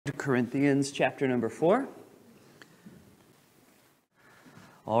Corinthians chapter number 4.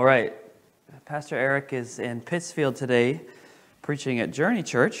 All right, Pastor Eric is in Pittsfield today, preaching at Journey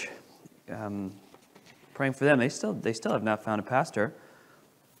Church. Praying for them. They still have not found a pastor,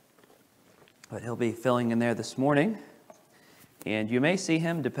 but he'll be filling in there this morning, and you may see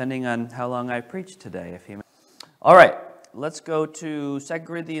him depending on how long I preach today. All right. Let's go to 2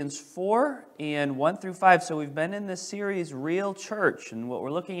 Corinthians 4 and 1 through 5. So we've been in this series, Real Church, and what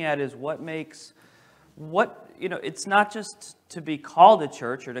we're looking at is it's not just to be called a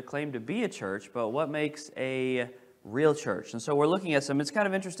church or to claim to be a church, but what makes a real church. And so we're looking at it's kind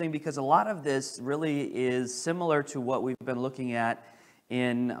of interesting because a lot of this really is similar to what we've been looking at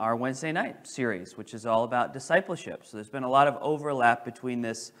in our Wednesday night series, which is all about discipleship. So there's been a lot of overlap between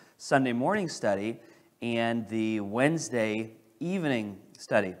this Sunday morning study and the Wednesday evening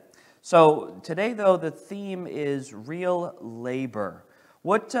study. So today, though, the theme is real labor.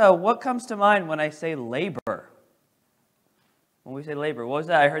 What comes to mind when I say labor? When we say labor, what was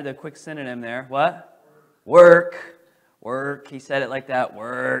that? I heard the quick synonym there. What? Work. Work. He said it like that.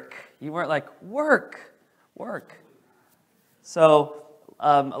 Work. You weren't like, work. Work. So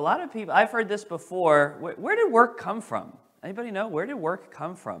a lot of people, I've heard this before. Where did work come from? Anybody know? Where did work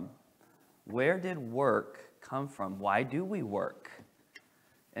come from? Where did work come from? Why do we work?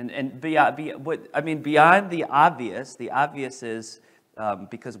 And beyond the obvious is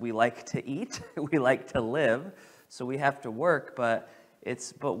because we like to eat, we like to live, so we have to work. But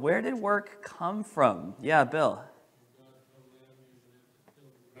where did work come from? Yeah, Bill.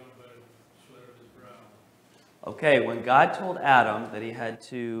 Okay, when God told Adam that he had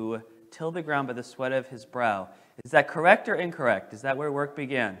to till the ground by the sweat of his brow, is that correct or incorrect? Is that where work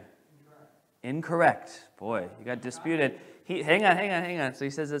began? Incorrect. Boy, you got disputed. Hang on. So he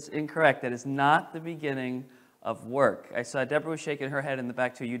says it's incorrect. That is not the beginning of work. I saw Deborah was shaking her head in the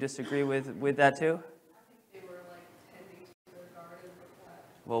back too. You disagree with that too? I think they were tending to their garden with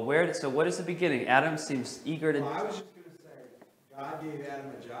that. Well, so what is the beginning? Adam seems eager to... Well, I was just going to say, God gave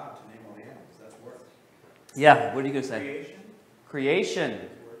Adam a job to name all the animals. That's work. Yeah, what are you going to say? Creation.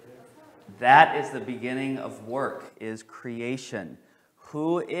 That is the beginning of work, is creation.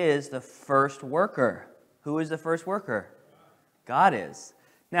 Who is the first worker? Who is the first worker? God is.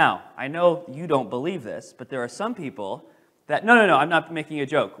 Now, I know you don't believe this, but there are some people that... No, I'm not making a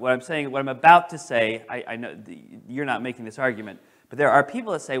joke. What I'm about to say, I know you're not making this argument, but there are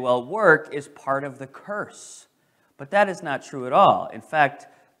people that say, well, work is part of the curse. But that is not true at all. In fact,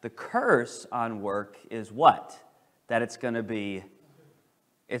 the curse on work is what? That it's going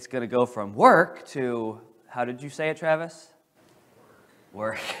to go from work to... How did you say it, Travis?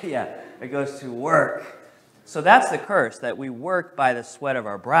 Work, yeah, it goes to work. So that's the curse, that we work by the sweat of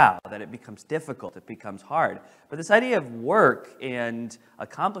our brow, that it becomes difficult, it becomes hard. But this idea of work and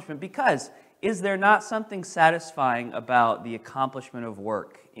accomplishment, because is there not something satisfying about the accomplishment of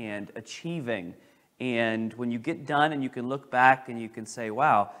work and achieving? And when you get done and you can look back and you can say,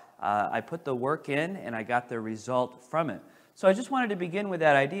 wow, I put the work in and I got the result from it. So I just wanted to begin with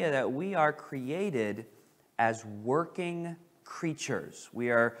that idea that we are created as working creatures.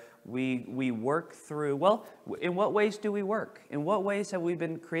 We work through, well, in what ways do we work? In what ways have we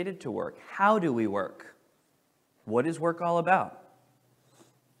been created to work? How do we work? What is work all about?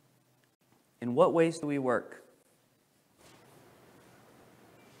 In what ways do we work?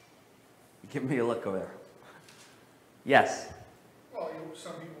 Give me a look over there. Yes? Well,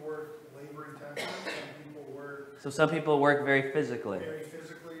 some people work labor intensive, some people work... So some people work very physically. Very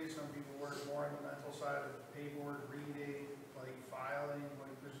physically, some people work more on the mental side of paperwork, reading, filing,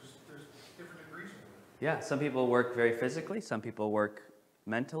 there's different degrees of work. Yeah, some people work very physically, some people work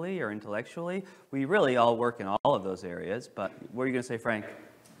mentally or intellectually. We really all work in all of those areas, but what are you going to say, Frank?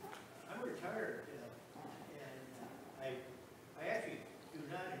 I'm retired, and I actually do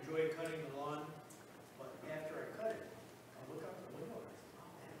not enjoy cutting the lawn, but after I cut it, I look out the window and I say, oh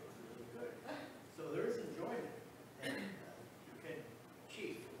man, it looks really good. So there is enjoyment, and you can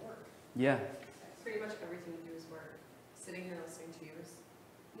achieve from work. Yeah. Pretty much everything you do is work. Sitting here listening to you is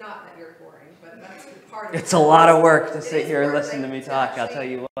not that you're boring, but that's part of it. It's a lot of work to sit here and listen to me talk. I'll tell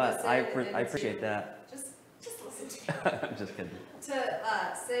you what, I appreciate that. Just listen to you. I'm just kidding.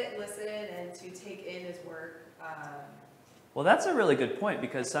 To sit, listen, and to take in his work. Well, that's a really good point,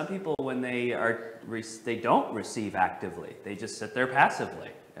 because some people, when they don't receive actively, they just sit there passively,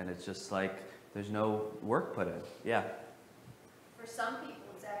 and it's just like there's no work put in. Yeah. For some people,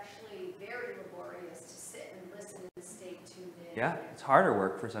 it's actually very laborious to sit and listen and stay tuned in. Yeah, it's harder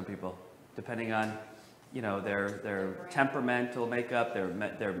work for some people, depending on, their temperamental makeup,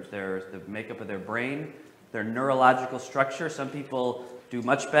 the makeup of their brain, their neurological structure. Some people do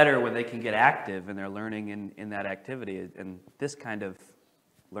much better when they can get active and they're learning in that activity. And this kind of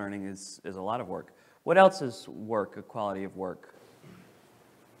learning is a lot of work. What else is work, a quality of work?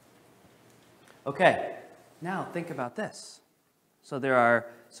 Okay, now think about this. So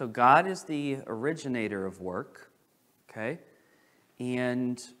God is the originator of work, okay?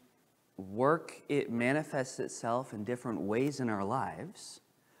 And work, it manifests itself in different ways in our lives.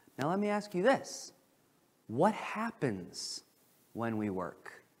 Now let me ask you this. What happens when we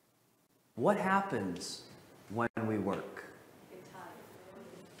work? What happens when we work?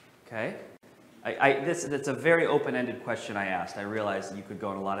 Okay? That's a very open-ended question I asked. I realized you could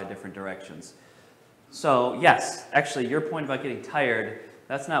go in a lot of different directions. So, yes, actually, your point about getting tired,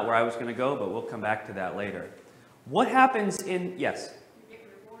 that's not where I was going to go, but we'll come back to that later. What happens in... Yes? You get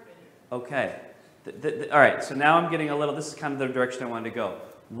rewarded. Okay. All right, so now I'm getting a little... This is kind of the direction I wanted to go.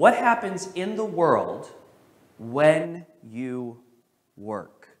 What happens in the world when you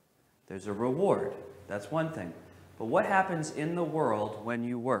work? There's a reward. That's one thing. But what happens in the world when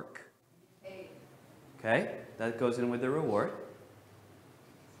you work? Okay, that goes in with the reward.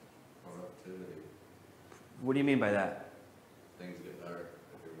 Productivity. What do you mean by that? Things get better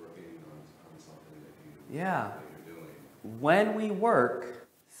if you're working on something that Yeah. you're doing. When we work,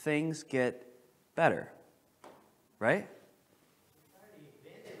 things get better. Right?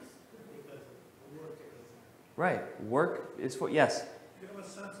 Right. Work is for... Yes? You have a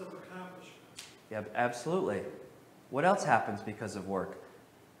sense of accomplishment. Yeah, absolutely. What else happens because of work?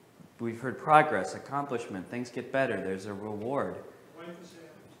 We've heard progress, accomplishment, things get better, there's a reward. Wife is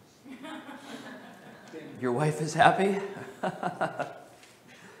happy. Your wife is happy?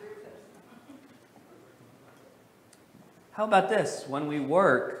 How about this? When we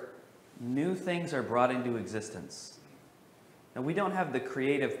work, new things are brought into existence. Now, we don't have the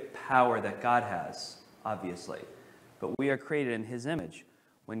creative power that God has, obviously, but we are created in His image.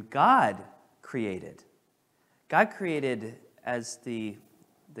 When God created as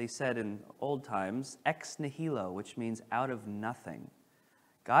they said in old times, ex nihilo, which means out of nothing.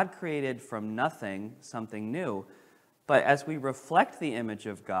 God created from nothing something new, but as we reflect the image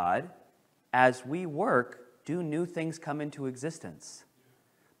of God, as we work, do new things come into existence?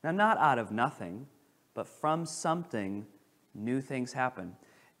 Now, not out of nothing, but from something, new things happen.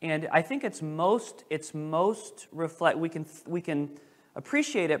 And I think it's most we can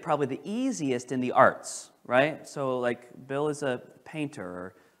appreciate it probably the easiest in the arts, right? So like Bill is a painter,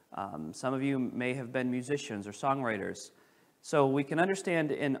 or some of you may have been musicians or songwriters. So we can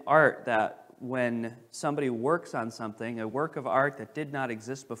understand in art that when somebody works on something, a work of art that did not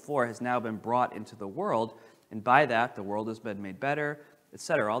exist before has now been brought into the world, and by that the world has been made better,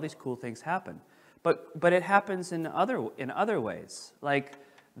 etc. All these cool things happen. But it happens in other ways. Like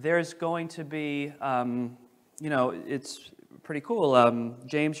there's going to be, it's pretty cool.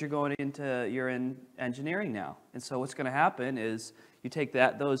 James, you're in engineering now, and so what's going to happen is you take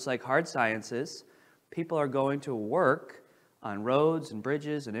those like hard sciences. People are going to work on roads and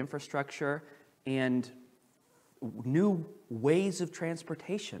bridges and infrastructure, and new ways of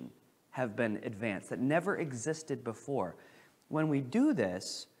transportation have been advanced that never existed before. When we do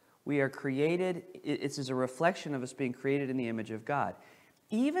this, we are created, it's as a reflection of us being created in the image of God.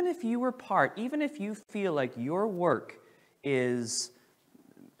 Even if you feel like your work is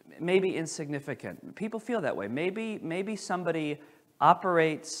maybe insignificant, people feel that way. Maybe somebody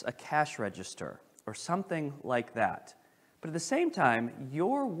operates a cash register or something like that. But at the same time,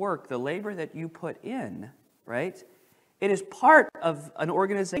 your work, the labor that you put in, right, it is part of an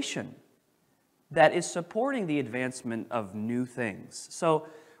organization that is supporting the advancement of new things. So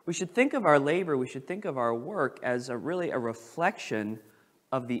we should think of our labor, we should think of our work as really a reflection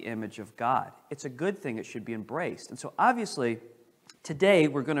of the image of God. It's a good thing, it should be embraced. And so obviously, today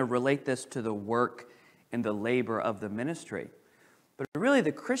we're going to relate this to the work and the labor of the ministry. But really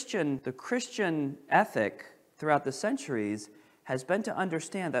the Christian ethic throughout the centuries has been to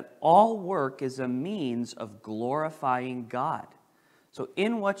understand that all work is a means of glorifying God. So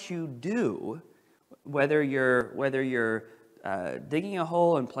in what you do, whether you're digging a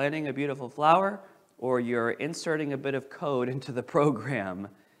hole and planting a beautiful flower, or you're inserting a bit of code into the program,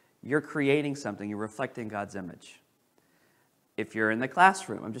 you're creating something, you're reflecting God's image. If you're in the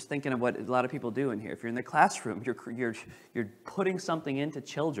classroom, I'm just thinking of what a lot of people do in here. If you're in the classroom, you're putting something into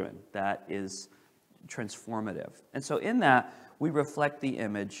children that is transformative. And so in that, we reflect the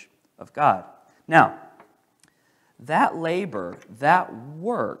image of God. Now, that labor, that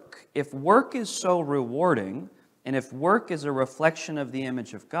work, if work is so rewarding, and if work is a reflection of the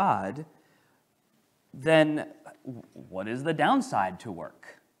image of God, then what is the downside to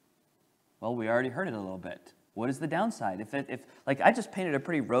work? Well, we already heard it a little bit. What is the downside? If like I just painted a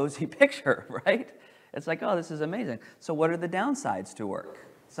pretty rosy picture, right? It's like, oh, this is amazing. So what are the downsides to work?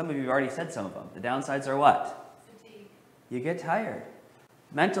 Some of you have already said some of them. The downsides are what? Fatigue. You get tired.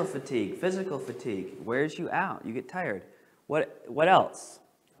 Mental fatigue, physical fatigue, wears you out. You get tired. What else?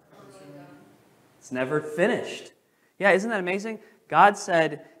 It's never finished. Yeah, isn't that amazing? God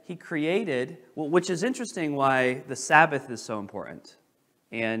said he created, well, which is interesting why the Sabbath is so important.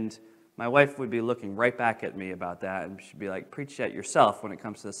 And my wife would be looking right back at me about that, and she'd be like, preach that yourself when it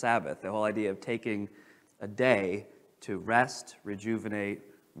comes to the Sabbath. The whole idea of taking a day to rest, rejuvenate,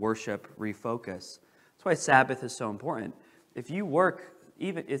 worship, refocus. That's why Sabbath is so important. If you work,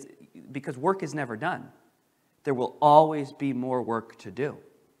 because work is never done, there will always be more work to do.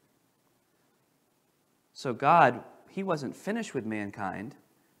 So God, he wasn't finished with mankind,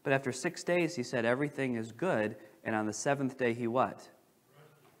 but after 6 days he said everything is good, and on the seventh day he what?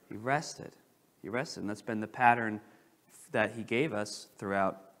 He rested. He rested, and that's been the pattern that he gave us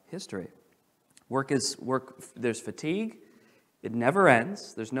throughout history. Work, there's fatigue. It never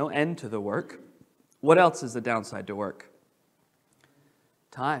ends. There's no end to the work. What else is the downside to work?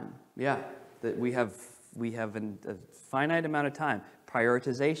 Time. Yeah, that we have a finite amount of time.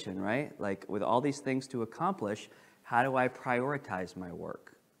 Prioritization, right? Like with all these things to accomplish, how do I prioritize my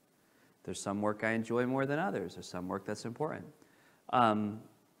work? There's some work I enjoy more than others. There's some work that's important.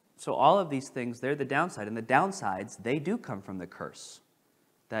 So all of these things, they're the downside. And the downsides, they do come from the curse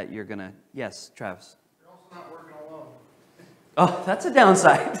that you're going to... Yes, Travis? You're also not working alone. Oh, that's a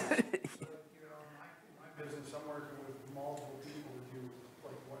downside. You know, my business, I'm working with multiple people to do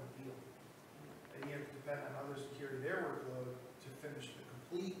like one deal. And you have to depend on others to carry their workload to finish the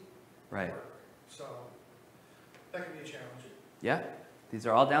complete Right. work. So that can be a challenge. Yeah, these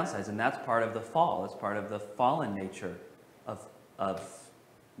are all downsides, and that's part of the fall. It's part of the fallen nature of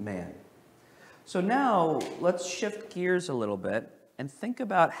man. So now let's shift gears a little bit and think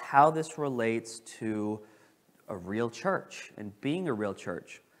about how this relates to a real church and being a real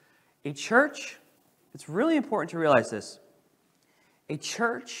church. A church, it's really important to realize this. A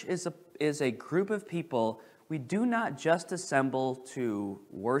church is a group of people. We do not just assemble to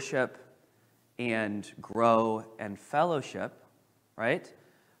worship and grow and fellowship, right?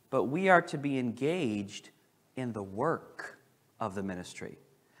 But we are to be engaged in the work of the ministry.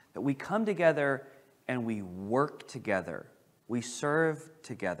 That we come together and we work together. We serve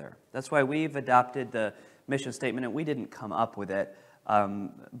together. That's why we've adopted the mission statement, and we didn't come up with it,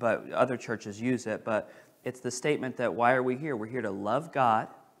 but other churches use it. But it's the statement that why are we here? We're here to love God,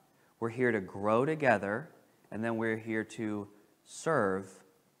 we're here to grow together, and then we're here to serve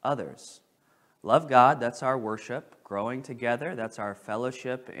others. Love God, that's our worship. Growing together, that's our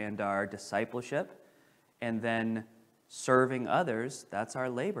fellowship and our discipleship. And then serving others, that's our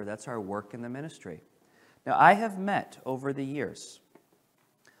labor, that's our work in the ministry. Now, I have met over the years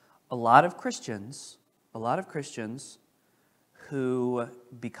a lot of Christians who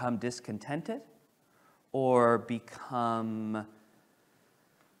become discontented or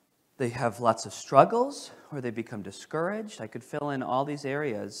they have lots of struggles, or they become discouraged. I could fill in all these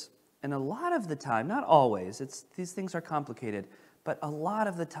areas. And a lot of the time, not always, these things are complicated, but a lot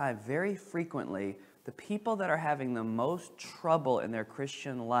of the time, very frequently, the people that are having the most trouble in their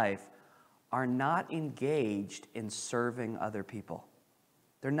Christian life are not engaged in serving other people.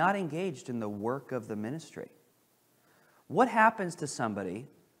 They're not engaged in the work of the ministry. What happens to somebody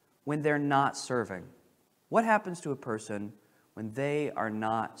when they're not serving? What happens to a person when they are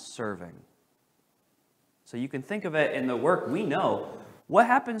not serving? So you can think of it in the work we know. What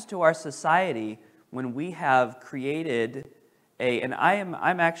happens to our society when we have created and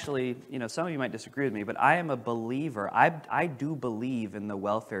I'm actually, some of you might disagree with me, but I am a believer. I do believe in the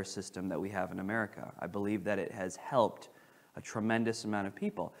welfare system that we have in America. I believe that it has helped a tremendous amount of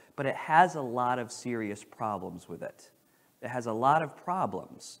people, but it has a lot of serious problems with it. It has a lot of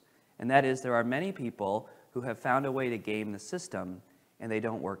problems, and that is there are many people who have found a way to game the system, and they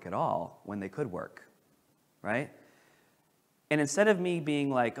don't work at all when they could work, right? And instead of me being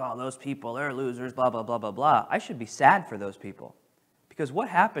like, oh, those people, they're losers, blah, blah, blah, blah, blah, I should be sad for those people. Because what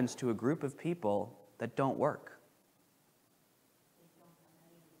happens to a group of people that don't work? They don't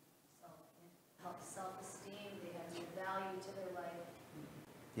have any self-esteem, they have no value to their life.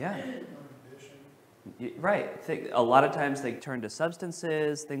 Yeah. Ambition. Right. A lot of times they turn to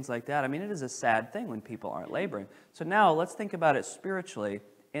substances, things like that. I mean, it is a sad thing when people aren't laboring. So now let's think about it spiritually.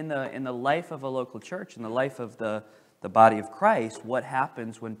 In the life of a local church, in the life of the body of Christ, what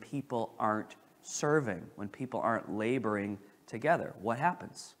happens when people aren't serving, when people aren't laboring together? What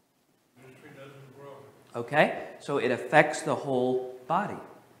happens? Ministry doesn't grow. Okay, so it affects the whole body,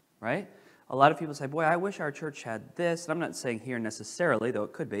 right? a lot of people say, boy, I wish our church had this. And I'm not saying here necessarily, though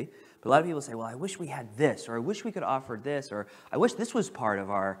it could be. But a lot of people say, well, I wish we had this, or I wish we could offer this, or I wish this was part of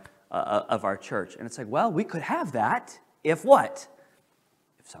our church. And it's like, well, we could have that if what?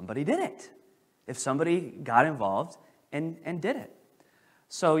 If somebody did it. If somebody got involved and did it.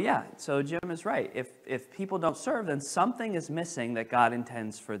 So yeah, so Jim is right. If people don't serve, then something is missing that God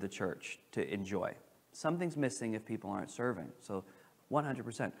intends for the church to enjoy. Something's missing if people aren't serving. So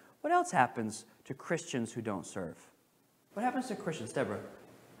 100%. What else happens to Christians who don't serve? What happens to Christians, Deborah?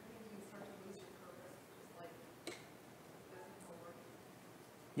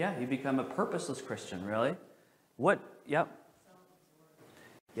 Yeah, you become a purposeless Christian, really. What? Yep.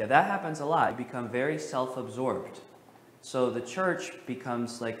 Yeah, that happens a lot. You become very self-absorbed. So the church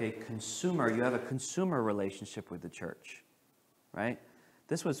becomes like a consumer. You have a consumer relationship with the church, right?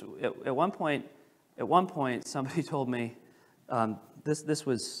 This was, at one point, somebody told me, somebody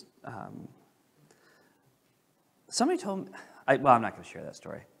told me, well, I'm not going to share that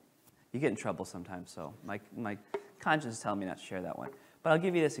story. You get in trouble sometimes, so my conscience is telling me not to share that one. But I'll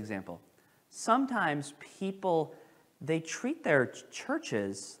give you this example. Sometimes people, they treat their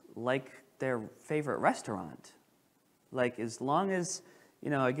churches like their favorite restaurant. Like, as long as,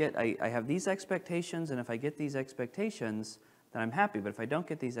 I have these expectations, and if I get these expectations, then I'm happy. But if I don't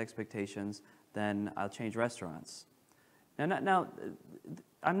get these expectations, then I'll change restaurants. Now,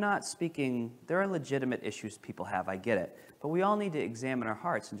 I'm not speaking, there are legitimate issues people have, I get it. But we all need to examine our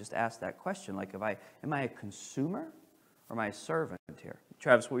hearts and just ask that question, like, am I a consumer or am I a servant here?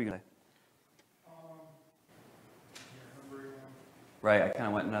 Travis, what were you going to say? Right, I kind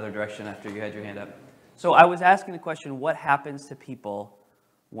of went another direction after you had your hand up. So I was asking the question, what happens to people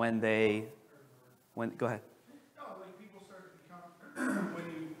go ahead. No, like people start to become, when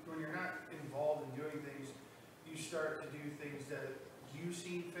you're not involved in doing things, you start to do things that you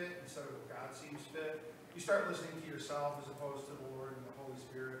seem fit instead of what God seems fit. You start listening to yourself as opposed to the Lord and the Holy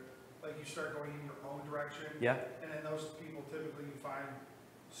Spirit. Like you start going in your own direction. Yeah. And then those people typically you find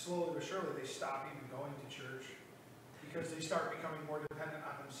slowly but surely they stop even going to church because they start becoming more dependent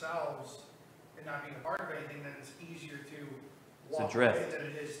on themselves and not being a part of anything. Then it's easier to walk away than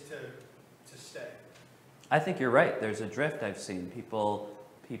it is to stay. I think you're right. There's a drift I've seen. People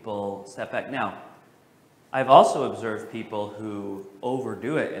step back. Now, I've also observed people who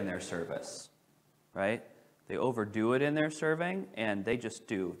overdo it in their service, right? They overdo it in their serving, and they just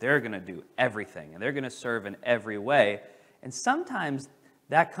do. They're going to do everything, and they're going to serve in every way. And sometimes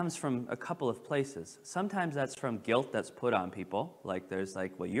that comes from a couple of places. Sometimes that's from guilt that's put on people. Like there's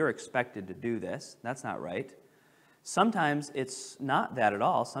like, well, you're expected to do this. That's not right. Sometimes it's not that at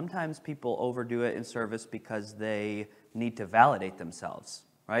all. Sometimes people overdo it in service because they need to validate themselves,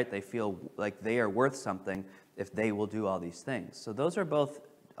 right? They feel like they are worth something if they will do all these things. So those are both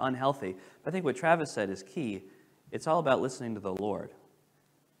unhealthy. But I think what Travis said is key. It's all about listening to the Lord,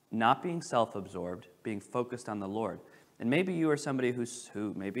 not being self-absorbed, being focused on the Lord. And maybe you are somebody who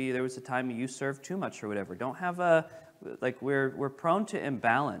maybe there was a time you served too much or whatever. Don't have we're prone to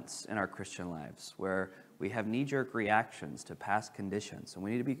imbalance in our Christian lives where we have knee-jerk reactions to past conditions, and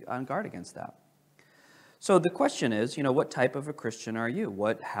we need to be on guard against that. So the question is, what type of a Christian are you?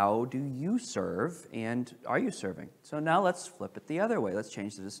 How do you serve, and are you serving? So now let's flip it the other way. Let's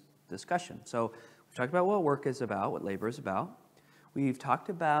change this discussion. So we've talked about what work is about, what labor is about. We've talked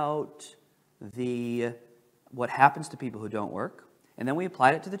about what happens to people who don't work. And then we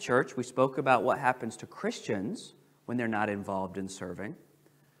applied it to the church. We spoke about what happens to Christians when they're not involved in serving.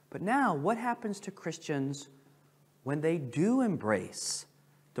 But now, what happens to Christians when they do embrace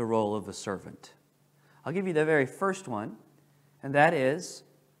the role of a servant? I'll give you the very first one, and that is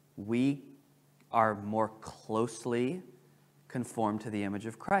we are more closely conformed to the image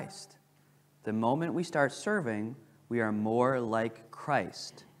of Christ. The moment we start serving, we are more like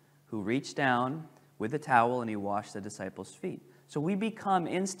Christ, who reached down with a towel and he washed the disciples' feet. So we become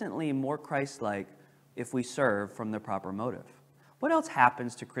instantly more Christ-like if we serve from the proper motive. What else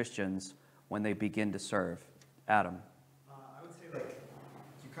happens to Christians when they begin to serve? Adam? I would say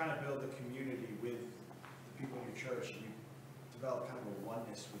you kind of build a community with the people in your church, and you develop kind of a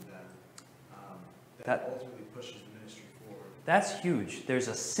oneness with them that ultimately pushes the ministry forward. That's huge. There's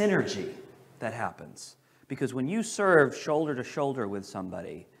a synergy that happens. Because when you serve shoulder to shoulder with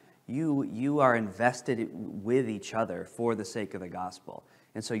somebody, you are invested with each other for the sake of the gospel.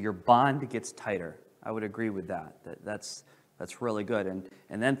 And so your bond gets tighter. I would agree with that. That's really good.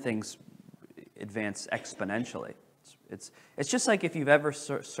 And then things advance exponentially. It's just like if you've ever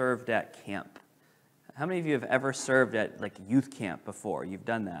served at camp. How many of you have ever served at like youth camp before? You've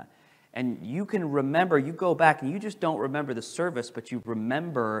done that. And you can remember, you go back and you just don't remember the service, but you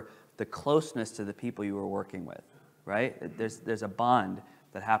remember the closeness to the people you were working with, right? There's a bond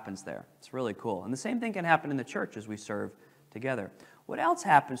that happens there. It's really cool. And the same thing can happen in the church as we serve together. What else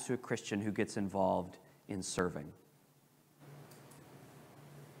happens to a Christian who gets involved in serving?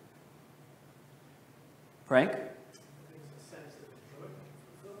 Frank?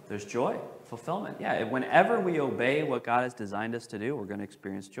 There's joy, fulfillment. Yeah, whenever we obey what God has designed us to do, we're going to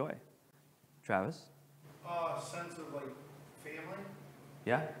experience joy. Travis? Sense of like family.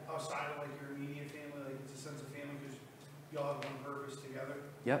 Yeah? Outside of like your immediate family, like it's a sense of family because you all have one purpose together.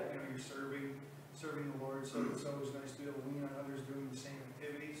 Yep. You know, you're serving the Lord, so it's always nice to be able to lean on others doing the same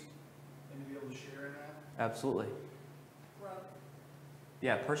activities and to be able to share in that. Absolutely. Growth,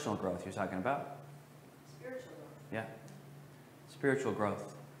 Yeah, personal growth you're talking about. spiritual growth. Yeah. Spiritual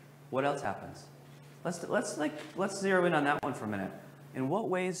growth. What else happens? Let's zero in on that one for a minute. In what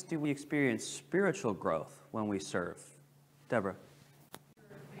ways do we experience spiritual growth when we serve? Deborah?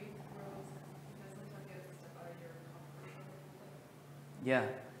 Your faith grows because sometimes you have to step out of your comfort zone. Yeah.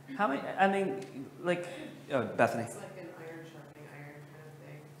 How many, I mean, like, Bethany? It's like an iron sharpening iron kind of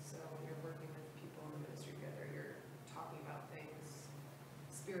thing. So you're working with people in the ministry together. You're talking about things,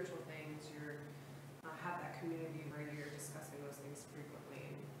 spiritual things. You're have that community where you're discussing those things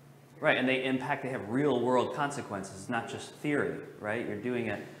frequently. Right, and they have real world consequences. It's not just theory, right? You're doing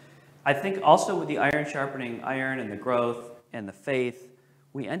it. I think also with the iron sharpening iron and the growth and the faith,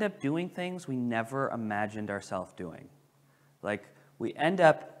 we end up doing things we never imagined ourselves doing. Like, we end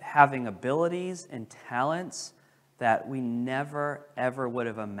up having abilities and talents that we never, ever would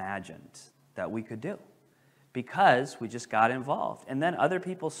have imagined that we could do because we just got involved. And then other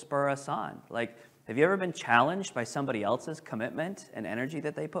people spur us on. Like, have you ever been challenged by somebody else's commitment and energy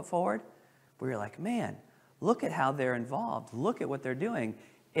that they put forward? Where you're like, man, look at how they're involved. Look at what they're doing.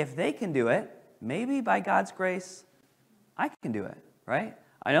 If they can do it, maybe by God's grace, I can do it, right?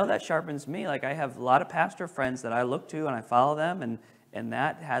 I know that sharpens me. Like, I have a lot of pastor friends that I look to and I follow them, and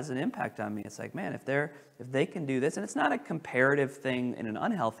that has an impact on me. It's like, man, if they can do this, and it's not a comparative thing in an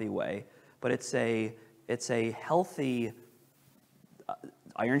unhealthy way, but it's a healthy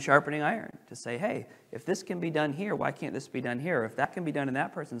iron sharpening iron to say, hey, if this can be done here, why can't this be done here? If that can be done in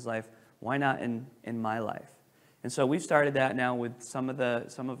that person's life, why not in my life? And so we've started that now with some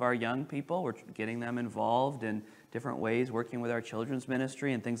of our young people. We're getting them involved in different ways, working with our children's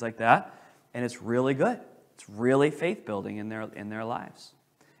ministry and things like that. And it's really good. It's really faith building in their lives.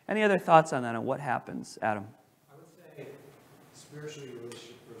 Any other thoughts on that, on what happens, Adam? I would say spiritually your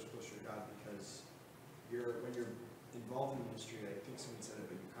relationship grows closer to God because when you're involved in ministry, I think someone said it,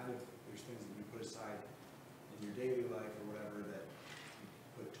 but there's things that you put aside in your daily life or whatever that you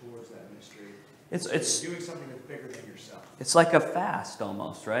put towards that ministry. It's you're doing something that's bigger than yourself. It's like a fast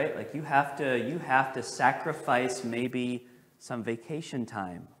almost, right? Like you have to sacrifice maybe some vacation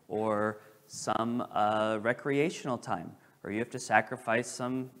time or some recreational time, or you have to sacrifice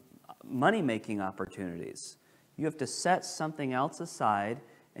some money-making opportunities. You have to set something else aside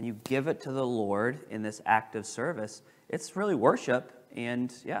and you give it to the Lord in this act of service. It's really worship,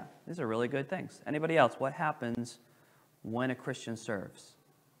 and yeah, these are really good things. Anybody else? What happens when a Christian serves?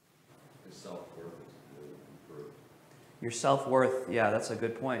 His self-worth is improved. Your self-worth, yeah, that's a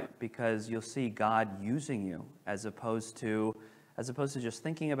good point, because you'll see God using you as opposed to just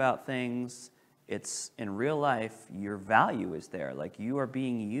thinking about things. It's in real life, your value is there. Like you are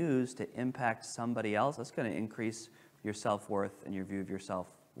being used to impact somebody else. That's going to increase your self-worth and your view of yourself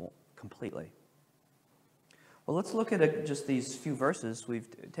completely. Well, let's look at just these few verses. We've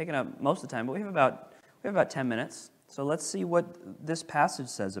taken up most of the time, but we have about 10 minutes. So let's see what this passage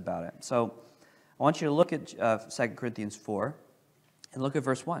says about it. So I want you to look at 2 Corinthians 4 and look at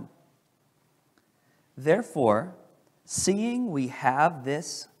verse 1. Therefore, seeing we have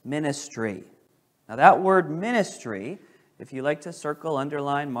this ministry. Now that word ministry, if you like to circle,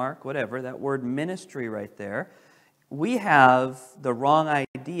 underline, mark, whatever, that word ministry right there, we have the wrong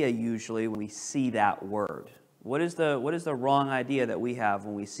idea usually when we see that word. What is the wrong idea that we have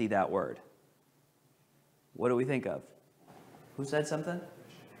when we see that word? What do we think of? Who said something?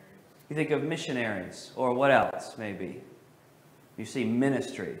 You think of missionaries, or what else maybe? You see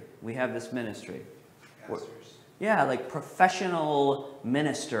ministry. We have this ministry. Pastors. Yeah, like professional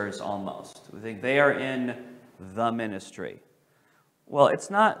ministers almost. We think they are in the ministry. Well, it's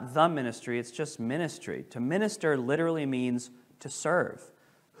not the ministry, it's just ministry. To minister literally means to serve.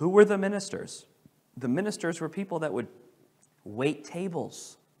 Who were the ministers? The ministers were people that would wait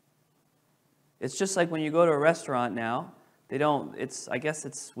tables. It's just like when you go to a restaurant now, we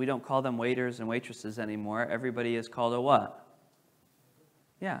don't call them waiters and waitresses anymore. Everybody is called a what?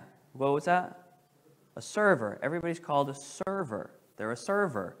 Yeah, what was that? A server. Everybody's called a server. They're a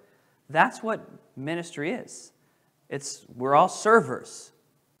server. That's what ministry is. We're all servers.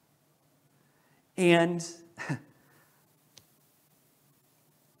 And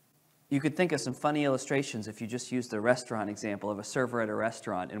you could think of some funny illustrations if you just use the restaurant example of a server at a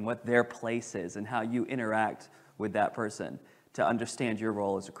restaurant and what their place is and how you interact with that person to understand your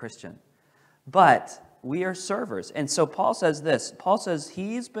role as a Christian. But we are servers. And so Paul says this. Paul says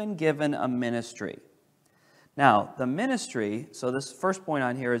he's been given a ministry. Now, the ministry, so this first point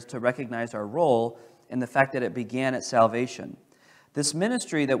on here is to recognize our role and the fact that it began at salvation. This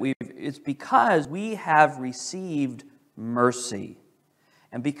ministry it's because we have received mercy.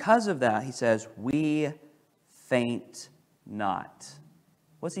 And because of that, he says, we faint not.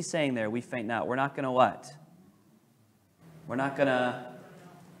 What's he saying there? We faint not. We're not going to what? We're not going to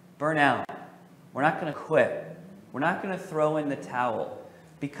burn out. We're not going to quit. We're not going to throw in the towel.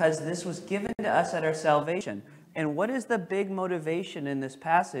 Because this was given to us at our salvation. And what is the big motivation in this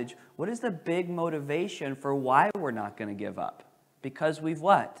passage? What is the big motivation for why we're not going to give up? Because we've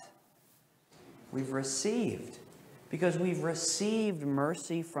what? We've received. Because we've received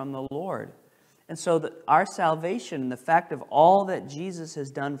mercy from the Lord. And so our salvation, the fact of all that Jesus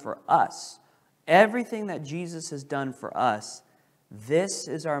has done for us, everything that Jesus has done for us, this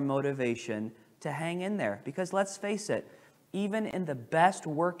is our motivation to hang in there. Because let's face it, even in the best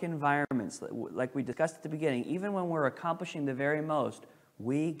work environments, like we discussed at the beginning, even when we're accomplishing the very most,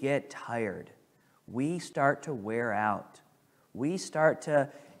 we get tired. We start to wear out. We start to,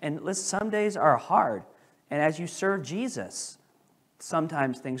 and listen, some days are hard. And as you serve Jesus,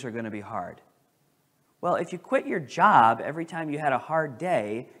 sometimes things are going to be hard. Well, if you quit your job every time you had a hard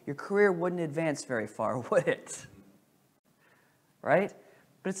day, your career wouldn't advance very far, would it? Right?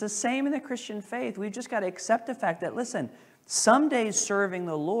 But it's the same in the Christian faith. We've just got to accept the fact that, listen, some days serving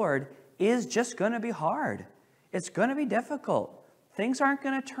the Lord is just going to be hard. It's going to be difficult. Things aren't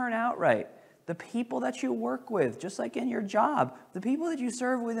going to turn out right. The people that you work with, just like in your job, the people that you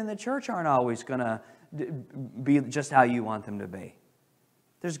serve with in the church aren't always going to be just how you want them to be.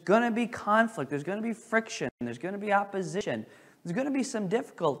 There's going to be conflict. There's going to be friction. There's going to be opposition. There's going to be some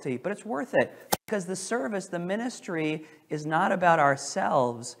difficulty, but it's worth it. Because the service, the ministry, is not about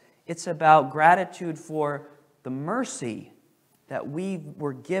ourselves. It's about gratitude for the mercy that we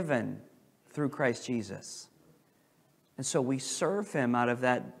were given through Christ Jesus. And so we serve him out of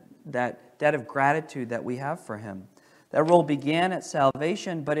that debt of gratitude that we have for him. That role began at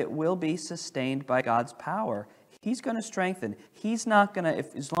salvation, but it will be sustained by God's power. He's going to strengthen. He's not going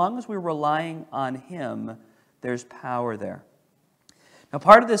to, as long as we're relying on him, there's power there. Now,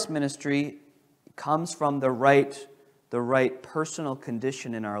 part of this ministry comes from the right personal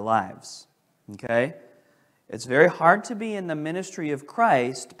condition in our lives. Okay? It's very hard to be in the ministry of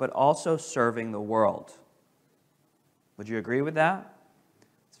Christ, but also serving the world. Would you agree with that?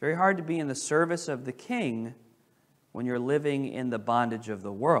 It's very hard to be in the service of the King when you're living in the bondage of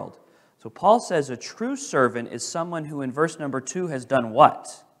the world. So Paul says a true servant is someone who in verse number 2 has done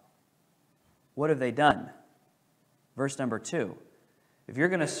what? What have they done? Verse number 2. If you're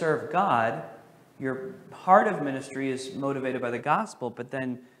going to serve God, your heart of ministry is motivated by the gospel, but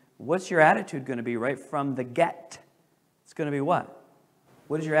then what's your attitude going to be right from the get? It's going to be what?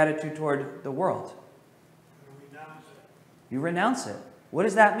 What is your attitude toward the world? You renounce it. What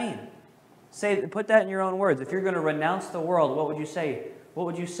does that mean? Put that in your own words. If you're going to renounce the world, what would you say? What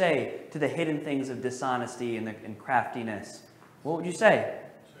would you say to the hidden things of dishonesty and craftiness? What would you say?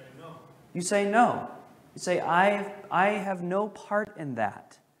 Say no. You say no. You say, I have no part in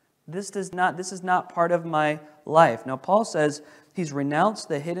that. This is not part of my life. Now, Paul says he's renounced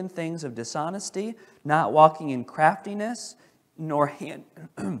the hidden things of dishonesty, not walking in craftiness, nor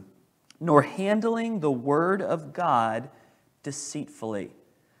handling the word of God deceitfully.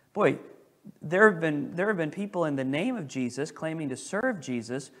 Boy, there have been people in the name of Jesus claiming to serve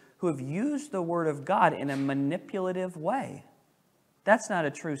Jesus who have used the word of God in a manipulative way. That's not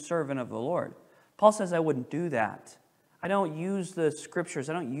a true servant of the Lord. Paul says I wouldn't do that. I don't use the scriptures.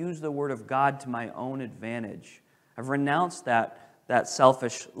 I don't use the word of God to my own advantage. I've renounced that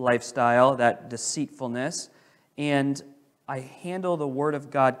selfish lifestyle, that deceitfulness, and I handle the word of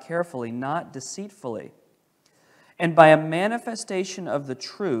God carefully, not deceitfully. And by a manifestation of the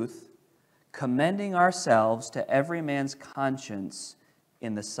truth, commending ourselves to every man's conscience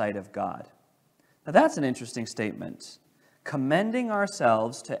in the sight of God. Now that's an interesting statement. Commending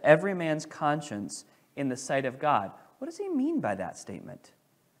ourselves to every man's conscience in the sight of God. What does he mean by that statement?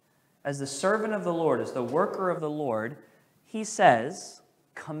 As the servant of the Lord, as the worker of the Lord, he says,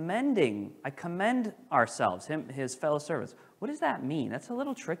 I commend ourselves, his fellow servants. What does that mean? That's a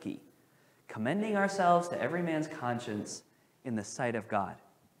little tricky. Commending ourselves to every man's conscience in the sight of God.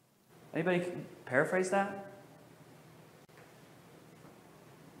 Anybody paraphrase that?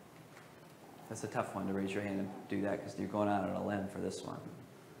 That's a tough one to raise your hand and do that because you're going out on a limb for this one.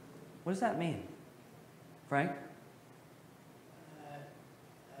 What does that mean? Frank?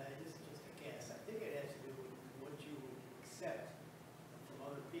 Just a guess. I think it has to do with what you accept from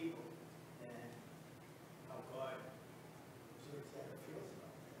other people and how God observes that or feels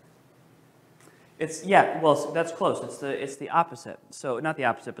about that. Well, that's close. It's the opposite. So not the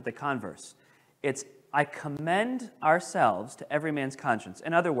opposite, but the converse. It's I commend ourselves to every man's conscience.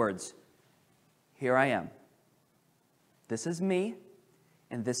 In other words, here I am. This is me,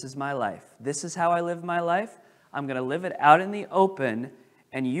 and this is my life. This is how I live my life. I'm going to live it out in the open,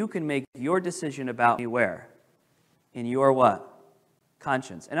 and you can make your decision about me where? In your what?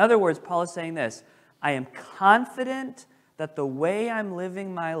 Conscience. In other words, Paul is saying this, I am confident that the way I'm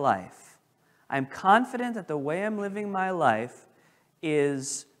living my life,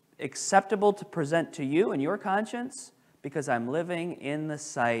 is acceptable to present to you and your conscience because I'm living in the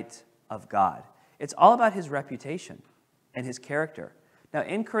sight of God. It's all about his reputation and his character. Now,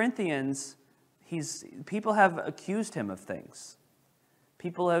 in Corinthians, people have accused him of things.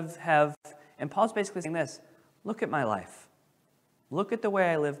 People have, and Paul's basically saying this, look at my life. Look at the way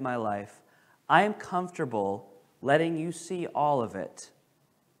I live my life. I am comfortable letting you see all of it.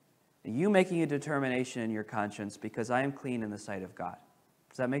 You making a determination in your conscience because I am clean in the sight of God.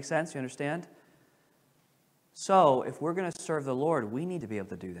 Does that make sense? You understand? So, if we're going to serve the Lord, we need to be able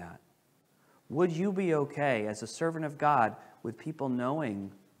to do that. Would you be okay as a servant of God with people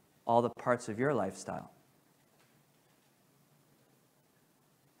knowing all the parts of your lifestyle?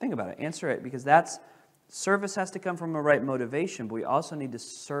 Think about it. Answer it, because service has to come from a right motivation, but we also need to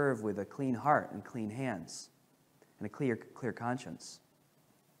serve with a clean heart and clean hands and a clear conscience.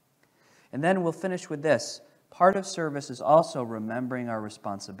 And then we'll finish with this. Part of service is also remembering our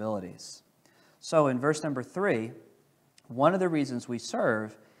responsibilities. So in verse number 3, one of the reasons we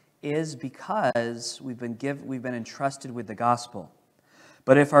serve is because we've been entrusted with the gospel.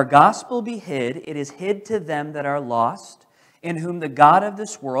 But if our gospel be hid, it is hid to them that are lost, in whom the God of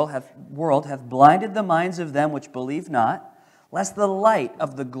this world hath blinded the minds of them which believe not, lest the light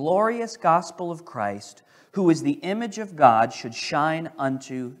of the glorious gospel of Christ, who is the image of God, should shine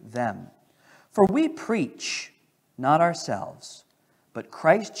unto them. For we preach not ourselves, but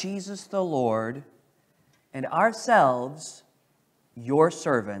Christ Jesus the Lord, and ourselves your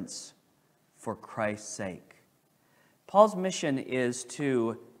servants for Christ's sake. Paul's mission is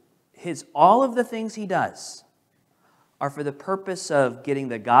all of the things he does are for the purpose of getting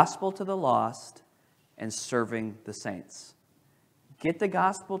the gospel to the lost and serving the saints. Get the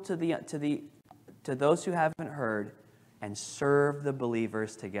gospel to those who haven't heard and serve the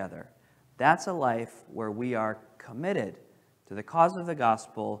believers together. That's a life where we are committed to the cause of the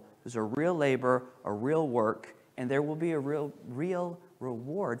gospel. There's a real labor, a real work, and there will be a real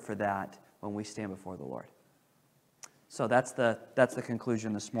reward for that when we stand before the Lord. So that's the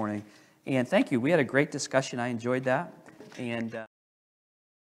conclusion this morning. And thank you. We had a great discussion. I enjoyed that. And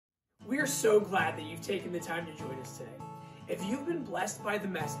we are so glad that you've taken the time to join us today. If you've been blessed by the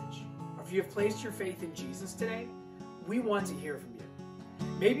message, or if you have placed your faith in Jesus today, we want to hear from you.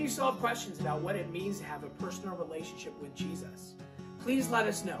 Maybe you still have questions about what it means to have a personal relationship with Jesus. Please let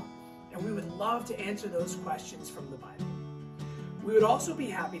us know, and we would love to answer those questions from the Bible. We would also be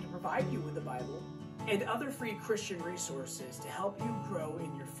happy to provide you with the Bible and other free Christian resources to help you grow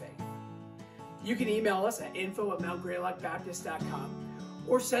in your faith. You can email us at info@mountgreylockbaptist.com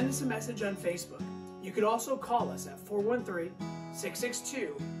or send us a message on Facebook. You could also call us at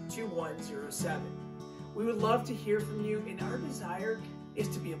 413-662-2107. We would love to hear from you, and our desire is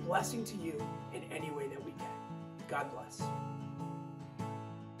to be a blessing to you in any way that we can. God bless.